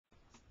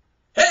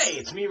Hey,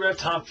 it's me, Rev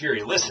Tom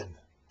Fury. Listen,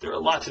 there are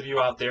lots of you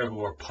out there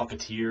who are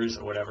puppeteers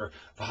or whatever,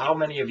 but how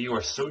many of you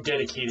are so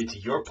dedicated to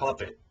your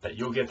puppet that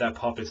you'll get that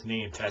puppet's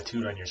name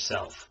tattooed on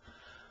yourself?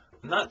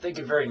 I'm not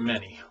thinking very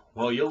many.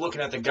 Well, you're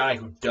looking at the guy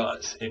who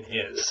does and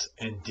is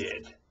and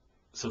did.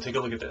 So take a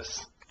look at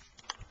this.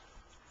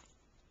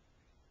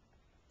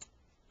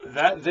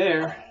 That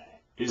there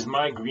is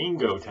my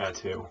Gringo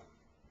tattoo.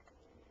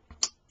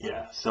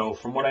 Yeah, so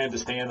from what I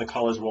understand, the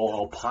colors will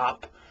all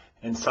pop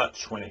and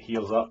such when it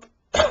heals up.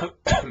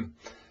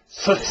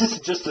 So this is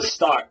just a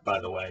start, by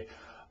the way.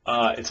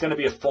 It's going to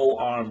be a full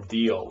arm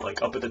deal.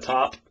 Like up at the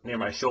top near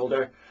my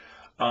shoulder,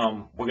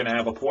 we're going to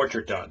have a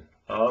portrait done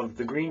of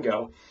the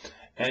Gringo.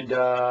 And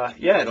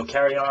yeah, it'll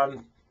carry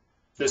on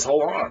this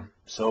whole arm.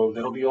 So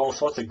there'll be all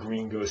sorts of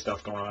Gringo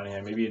stuff going on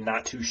here. Maybe a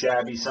not too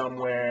shabby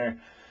somewhere.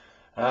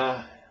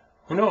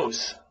 Who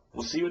knows?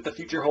 We'll see what the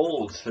future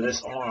holds for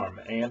this arm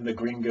and the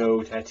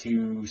Gringo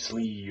tattoo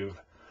sleeve.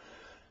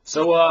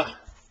 So,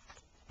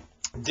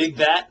 dig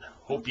that.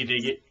 Hope you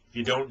dig it. If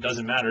you don't,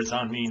 doesn't matter. It's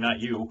on me, not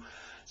you.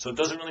 So it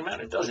doesn't really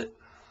matter, does it?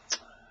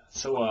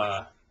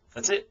 So,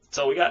 that's it. That's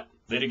all we got.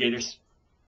 Later, Gators.